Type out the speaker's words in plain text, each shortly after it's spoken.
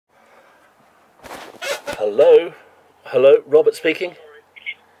Hello? Hello? Robert speaking?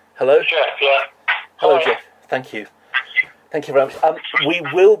 Hello? Jeff, yeah. Hello, Hi. Jeff. Thank you. Thank you very much. We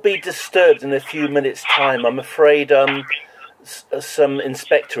will be disturbed in a few minutes' time. I'm afraid some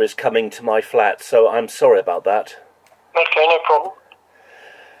inspector is coming to my flat, so I'm sorry about that. Okay, no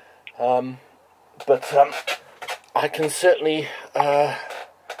problem. But I can certainly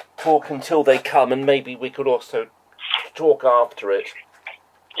talk until they come, and maybe we could also talk after it.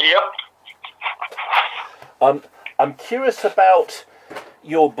 Yep. I'm curious about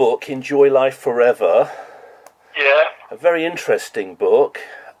your book, Enjoy Life Forever. Yeah. A very interesting book.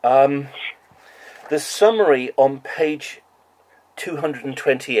 The summary on page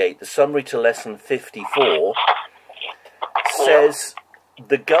 228, the summary to lesson 54, says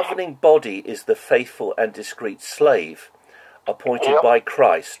the governing body is the faithful and discreet slave appointed by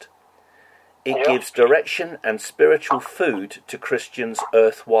Christ. It gives direction and spiritual food to Christians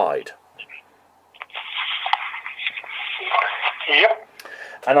earthwide. Yep.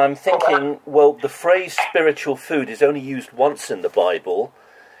 And I'm thinking, well, the phrase spiritual food is only used once in the Bible,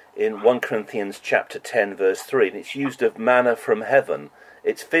 in 1 Corinthians chapter 10, verse 3, and it's used of manna from heaven.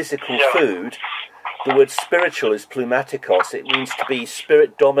 It's physical food. The word spiritual is plumatikos. It means to be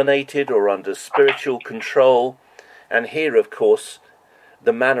spirit-dominated or under spiritual control. And here, of course,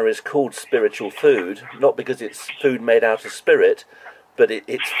 the manna is called spiritual food, not because it's food made out of spirit, but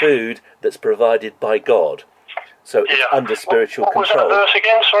it's food that's provided by God. So it's under spiritual control. What was that verse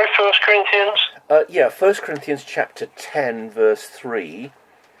again? Sorry, 1 Corinthians? 1 Corinthians chapter 10, verse 3.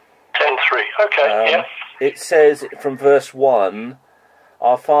 10:3. Okay, It says from verse 1,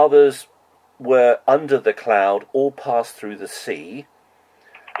 our fathers were under the cloud, all passed through the sea.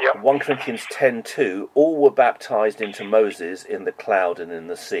 1 Corinthians 10:2, all were baptized into Moses in the cloud and in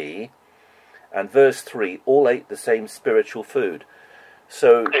the sea. And verse 3, all ate the same spiritual food.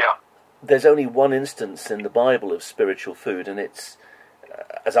 So there's only one instance in the Bible of spiritual food, and it's,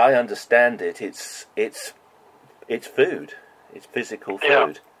 as I understand it, it's food. It's physical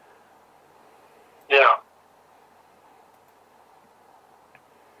food. Yeah.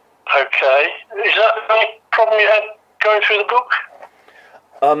 Okay. Is that the only problem you had going through the book?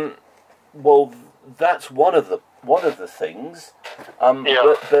 Well, that's one of the things.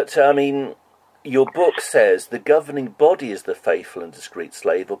 But I mean, your book says the governing body is the faithful and discreet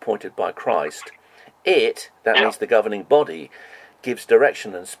slave appointed by Christ. That means the governing body, gives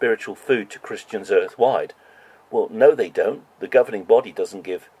direction and spiritual food to Christians earthwide. Well, no, they don't. The governing body doesn't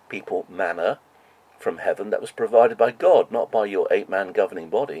give people manna from heaven. That was provided by God, not by your 8-man governing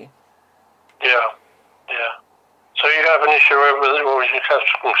body. Yeah. So you have an issue with it, or you have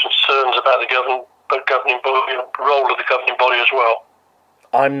some concerns about the governing body, the role of the governing body as well?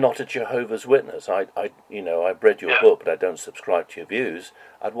 I'm not a Jehovah's Witness. I've read your book, but I don't subscribe to your views.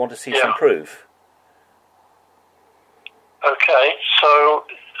 I'd want to see some proof. Okay, so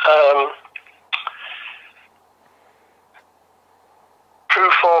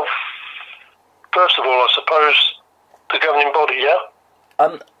proof of, first of all, I suppose, the governing body,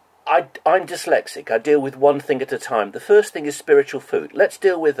 I'm dyslexic. I deal with one thing at a time. The first thing is spiritual food. Let's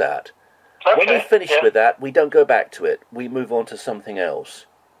deal with that. Okay, when we finish with that, we don't go back to it. We move on to something else.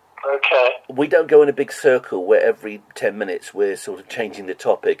 Okay. We don't go in a big circle where every 10 minutes we're sort of changing the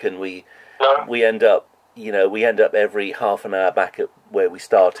topic, and we end up every half an hour back at where we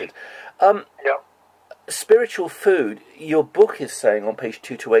started. Spiritual food, your book is saying on page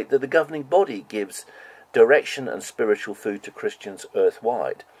 228 that the governing body gives direction and spiritual food to Christians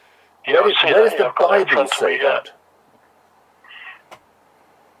earthwide. Where does the Bible say that?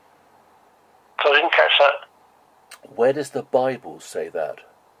 So I didn't catch that. Where does the Bible say that?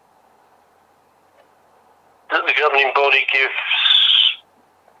 That the governing body gives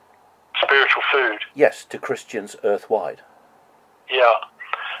spiritual food? Yes, to Christians earthwide. Yeah.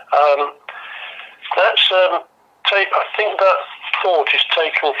 That's, I think that thought is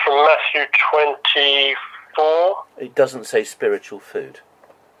taken from Matthew 24. It doesn't say spiritual food.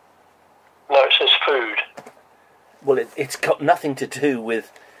 No, it says food. Well, it's got nothing to do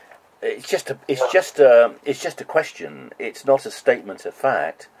with. It's just a question. It's not a statement of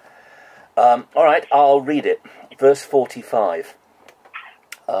fact. All right, I'll read it. Verse 45.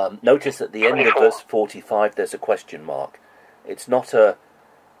 Notice at the end of verse 45, there's a question mark. It's not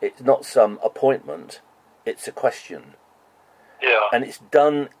some appointment. It's a question. Yeah. And it's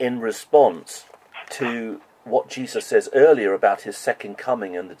done in response to what Jesus says earlier about his second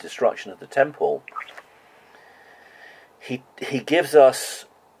coming and the destruction of the temple. He gives us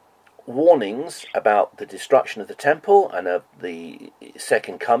warnings about the destruction of the temple and of the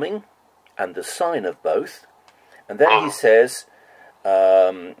second coming and the sign of both. And then he says,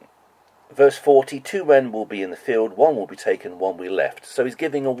 Verse 40, 2 men will be in the field, one will be taken, one will be left. So he's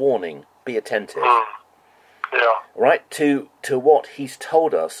giving a warning, be attentive. Yeah. Right, to what he's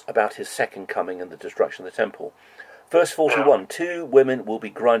told us about his second coming and the destruction of the temple. Verse 41, 2 women will be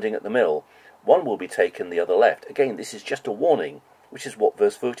grinding at the mill, one will be taken, the other left. Again, this is just a warning, which is what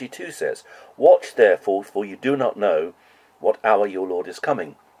verse 42 says. Watch therefore, for you do not know what hour your Lord is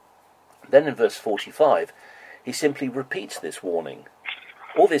coming. Then in verse 45, he simply repeats this warning.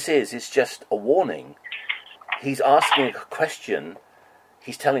 All this is just a warning. He's asking a question,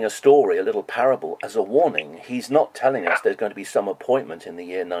 he's telling a story, a little parable, as a warning. He's not telling us there's going to be some appointment in the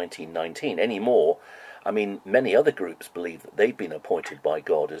year 1919 anymore. I mean, many other groups believe that they've been appointed by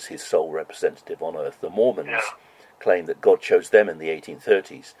God as his sole representative on earth. The Mormons claim that God chose them in the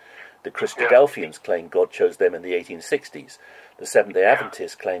 1830s. The Christadelphians claim God chose them in the 1860s. The Seventh-day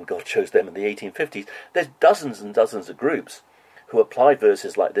Adventists claim God chose them in the 1850s. There's dozens and dozens of groups who apply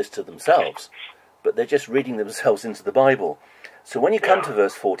verses like this to themselves, but they're just reading themselves into the Bible. So when you come to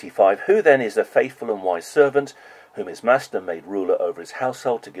verse 45, who then is a faithful and wise servant, whom his master made ruler over his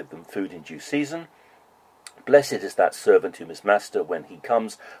household to give them food in due season? Blessed is that servant whom his master, when he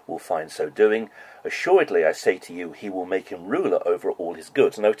comes, will find so doing. Assuredly, I say to you, he will make him ruler over all his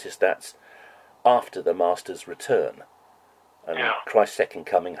goods. Notice that's after the master's return. And Christ's second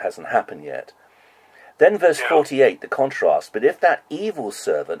coming hasn't happened yet. Then verse 48, the contrast. But if that evil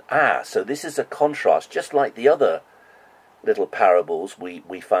servant, so this is a contrast, just like the other little parables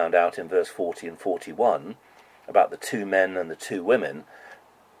we found out in verse 40 and 41, about the 2 men and the 2 women.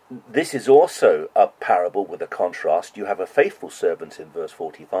 This is also a parable with a contrast. You have a faithful servant in verse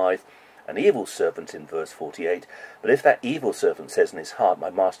 45, an evil servant in verse 48. But if that evil servant says in his heart, my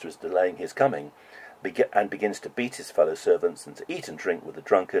master is delaying his coming, and begins to beat his fellow servants and to eat and drink with the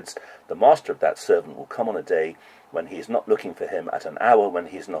drunkards, the master of that servant will come on a day when he is not looking for him, at an hour when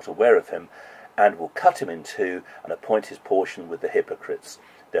he is not aware of him, and will cut him in two and appoint his portion with the hypocrites.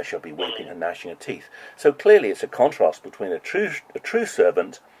 There shall be weeping and gnashing of teeth. So clearly it's a contrast between a true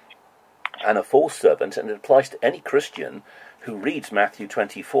servant and a false servant, and it applies to any Christian who reads Matthew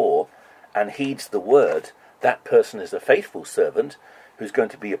 24 and heeds the word. That person is a faithful servant who's going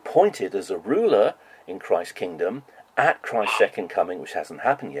to be appointed as a ruler in Christ's kingdom at Christ's second coming, which hasn't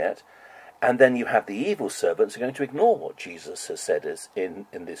happened yet. And then you have the evil servants who are going to ignore what Jesus has said in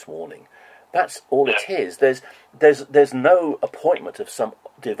this warning. That's all it is. There's no appointment of some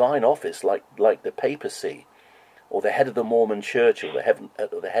divine office like the papacy, or the head of the Mormon Church, or the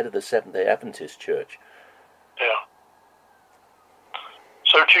head of the Seventh-day Adventist Church. Yeah.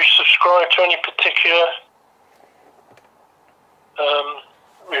 So do you subscribe to any particular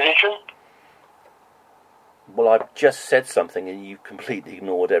religion? Well, I've just said something and you completely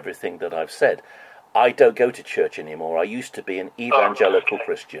ignored everything that I've said. I don't go to church anymore. I used to be an evangelical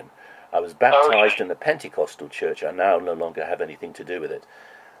Christian. I was baptized in the Pentecostal church. I now no longer have anything to do with it.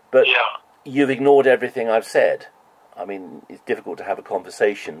 But you've ignored everything I've said. I mean, it's difficult to have a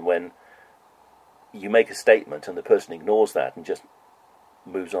conversation when you make a statement and the person ignores that and just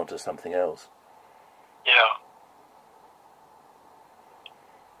moves on to something else. Yeah.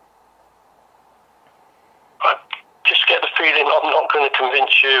 I just get the feeling I'm not going to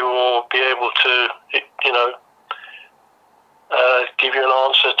convince you or be able to, give you an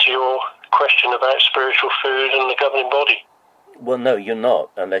answer to your question about spiritual food and the governing body. Well, no, you're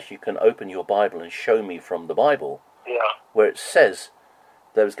not, unless you can open your Bible and show me from the Bible where it says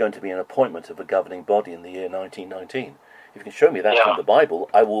there is going to be an appointment of a governing body in the year 1919. If you can show me that from the Bible,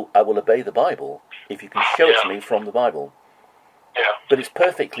 I will obey the Bible, if you can show it to me from the Bible. Yeah. But it's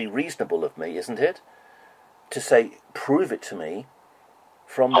perfectly reasonable of me, isn't it, to say, prove it to me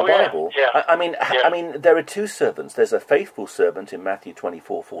from the Bible. Yeah. I mean, there are two servants. There's a faithful servant in Matthew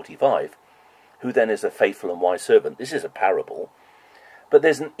 24:45, who then is a faithful and wise servant. This is a parable. But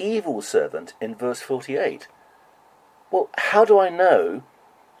there's an evil servant in verse 48. Well, how do I know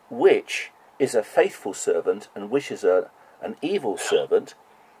which is a faithful servant and which is an evil servant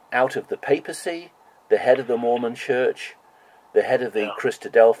out of the papacy, the head of the Mormon Church, the head of the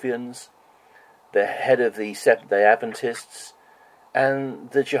Christadelphians, the head of the Seventh-day Adventists, and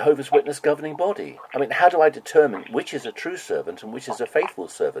the Jehovah's Witness governing body? I mean, how do I determine which is a true servant and which is a faithful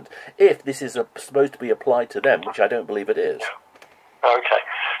servant, if this is supposed to be applied to them, which I don't believe it is? Okay.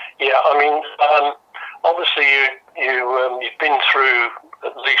 Yeah, I mean, obviously you've been through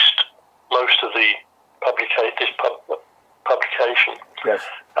at least most of the publication. Yes.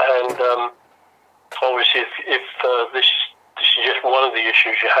 And obviously if this is just one of the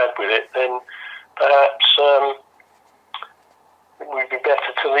issues you had with it, then perhaps it would be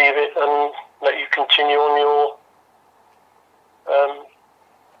better to leave it and let you continue on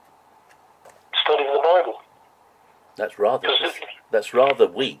That's rather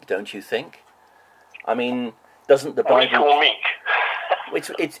weak, don't you think? I mean, doesn't the Bible? Weak or meek?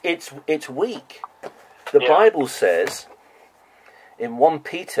 It's weak. The Bible says in 1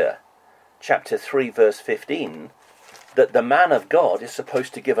 Peter chapter 3 verse 15 that the man of God is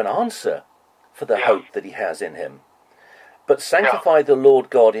supposed to give an answer for the hope that he has in him. But sanctify the Lord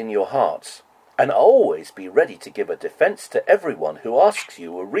God in your hearts, and always be ready to give a defence to everyone who asks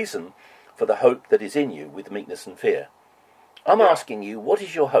you a reason for the hope that is in you with meekness and fear. I'm asking you, what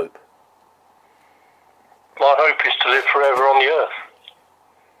is your hope? My hope is to live forever on the earth.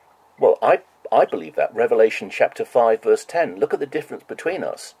 Well, I believe that. Revelation chapter 5 verse 10. Look at the difference between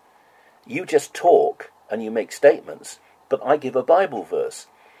us. You just talk and you make statements, but I give a Bible verse.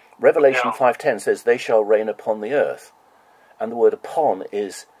 Revelation 5:10 says, they shall reign upon the earth. And the word upon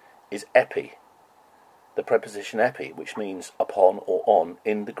is epi. The preposition epi, which means upon or on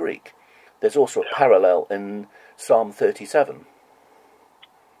in the Greek. There's also a parallel in Psalm 37.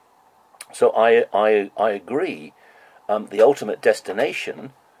 So I agree. The ultimate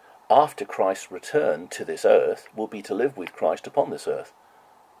destination after Christ's return to this earth will be to live with Christ upon this earth.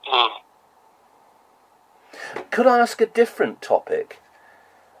 Could I ask a different topic?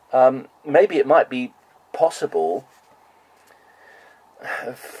 Maybe it might be possible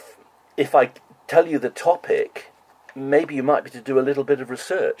if I tell you the topic, maybe you might be to do a little bit of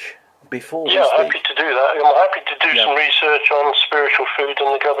research before we speak. Yeah, happy to do that. I'm happy to do some research on spiritual food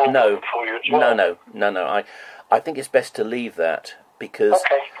and the government for you as well. No. I think it's best to leave that because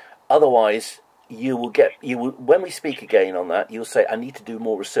otherwise you will when we speak again on that, you'll say, I need to do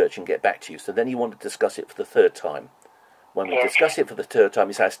more research and get back to you. So then you want to discuss it for the third time. When we discuss it for the third time,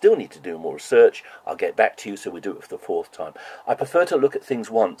 you say, I still need to do more research. I'll get back to you, so we do it for the fourth time. I prefer to look at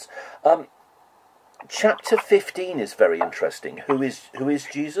things once. Chapter 15 is very interesting. Who is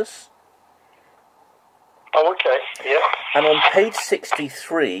Jesus? Oh, okay, yeah. And on page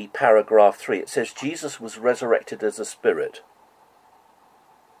 63, paragraph 3, it says Jesus was resurrected as a spirit.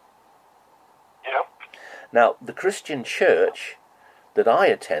 Yeah. Now, the Christian church that I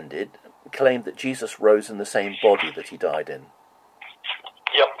attended claimed that Jesus rose in the same body that he died in.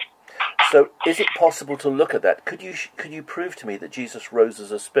 Yep. So, is it possible to look at that? Could you prove to me that Jesus rose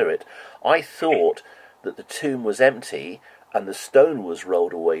as a spirit? I thought that the tomb was empty and the stone was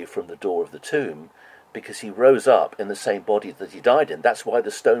rolled away from the door of the tomb because he rose up in the same body that he died in. That's why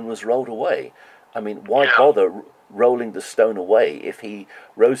the stone was rolled away. I mean, why bother rolling the stone away if he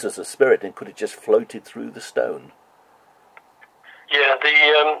rose as a spirit and could have just floated through the stone? Yeah,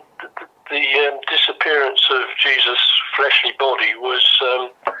 the disappearance of Jesus' fleshly body was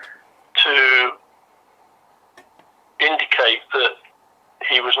to indicate that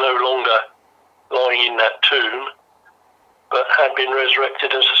he was no longer lying in that tomb, but had been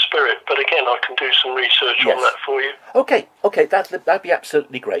resurrected as a spirit. But again, I can do some research on that for you. Okay, that'd be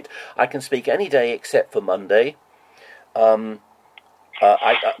absolutely great. I can speak any day except for Monday.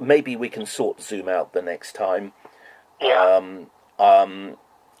 Maybe we can sort Zoom out the next time.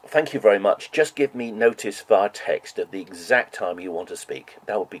 Thank you very much. Just give me notice via text of the exact time you want to speak.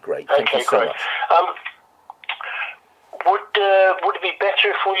 That would be great. Thank you so much. Would it be better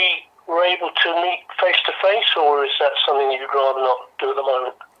if we were able to meet face to face, or is that something you'd rather not do at the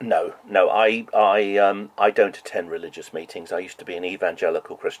moment? No. I don't attend religious meetings. I used to be an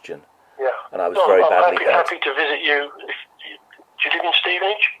evangelical Christian. Yeah. And I was very badly hurt. Happy to visit you. Do you live in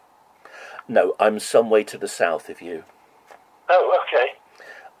Stevenage? No, I'm some way to the south of you. Oh, okay.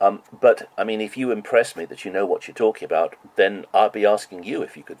 But, I mean, if you impress me that you know what you're talking about, then I'll be asking you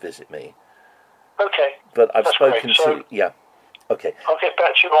if you could visit me. Okay. But I've spoken to... Yeah. Okay. I'll get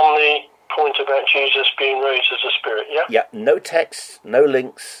back to you on the point about Jesus being raised as a spirit, yeah? Yeah, no texts, no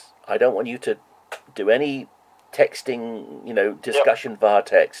links. I don't want you to do any texting, discussion via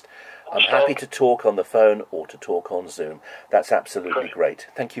text. I'm happy to talk on the phone or to talk on Zoom. That's absolutely great.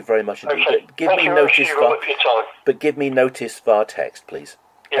 Thank you very much indeed. Okay. Give me notice but give me notice via text, please.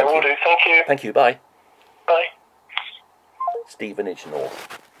 Yeah, will do. Thank you. Thank you. Bye. Bye. Stevenage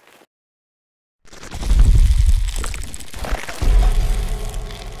North.